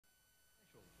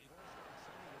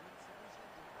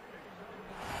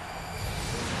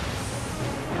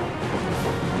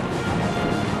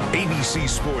ABC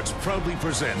Sports proudly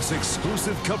presents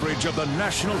exclusive coverage of the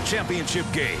National Championship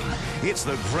Game. It's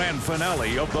the grand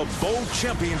finale of the Bowl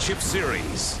Championship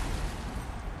Series.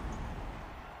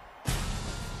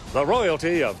 The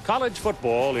royalty of college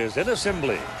football is in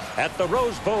assembly at the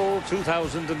Rose Bowl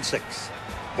 2006.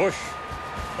 Bush,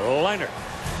 Leinart,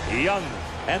 Young,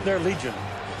 and their legion.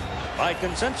 By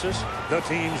consensus, the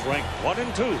teams ranked 1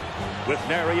 and 2, with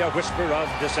nary a whisper of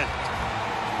dissent.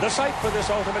 The site for this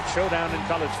ultimate showdown in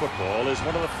college football is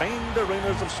one of the famed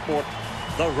arenas of sport,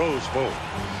 the Rose Bowl,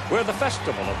 where the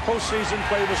festival of postseason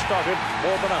play was started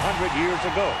more than 100 years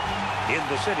ago in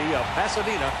the city of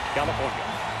Pasadena, California.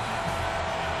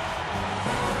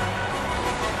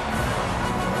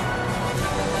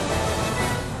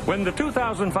 When the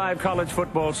 2005 college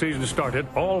football season started,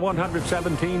 all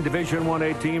 117 Division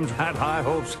I-A teams had high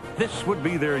hopes this would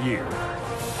be their year.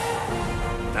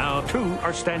 Now 2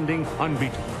 are standing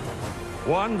unbeaten.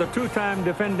 One, the 2-time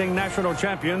defending national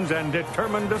champions and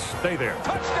determined to stay there.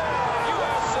 Touchdown,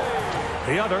 USC!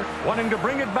 The other, wanting to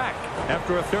bring it back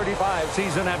after a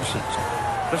 35-season absence.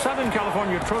 The Southern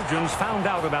California Trojans found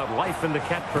out about life in the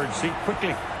catbird seat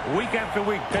quickly, week after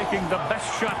week, taking the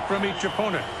best shot from each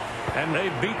opponent. And they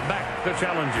beat back the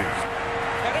challenges.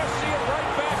 And they'll see it right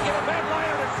back in a Van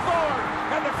Liner has scored,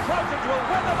 and the Trojans will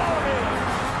win the ball game.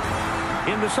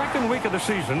 In the second week of the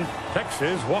season,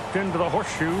 Texas walked into the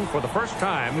horseshoe for the first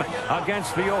time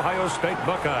against the Ohio State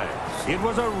Buckeyes. It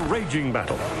was a raging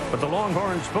battle, but the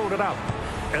Longhorns pulled it out,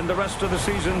 and the rest of the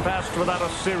season passed without a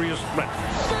serious threat.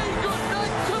 Say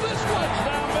goodnight to this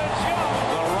touchdown, Vince Young.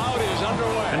 The route is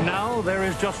underway. And now there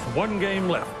is just one game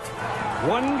left.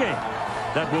 One game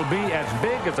that will be as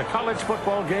big as a college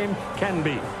football game can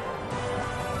be.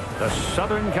 The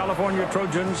Southern California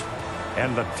Trojans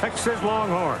and the Texas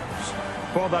Longhorns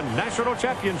for the national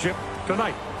championship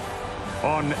tonight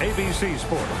on ABC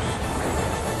Sports.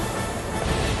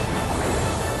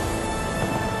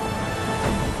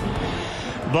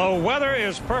 The weather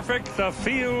is perfect. The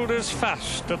field is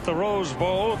fast at the Rose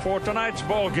Bowl for tonight's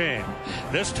ball game.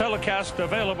 This telecast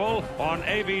available on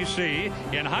ABC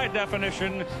in high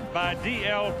definition by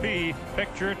DLP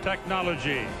Picture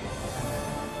Technology.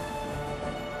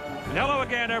 Hello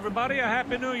again, everybody. A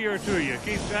Happy New Year to you.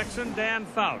 Keith Jackson, Dan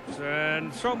Fouts.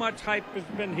 And so much hype has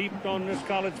been heaped on this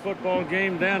college football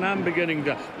game, Dan, I'm beginning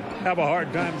to have a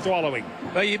hard time swallowing.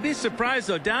 Well, you'd be surprised,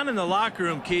 though, down in the locker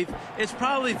room, Keith, it's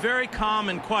probably very calm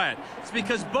and quiet. It's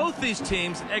because both these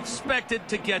teams expected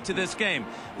to get to this game.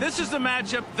 This is the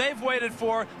matchup they've waited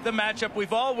for, the matchup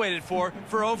we've all waited for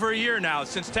over a year now,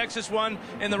 since Texas won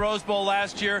in the Rose Bowl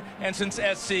last year and since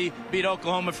SC beat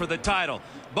Oklahoma for the title.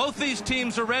 Both these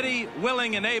teams are ready,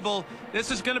 willing, and able.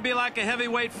 This is going to be like a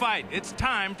heavyweight fight. It's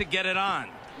time to get it on.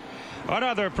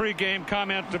 Another pregame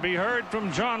comment to be heard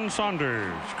from John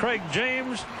Saunders, Craig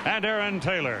James, and Aaron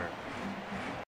Taylor.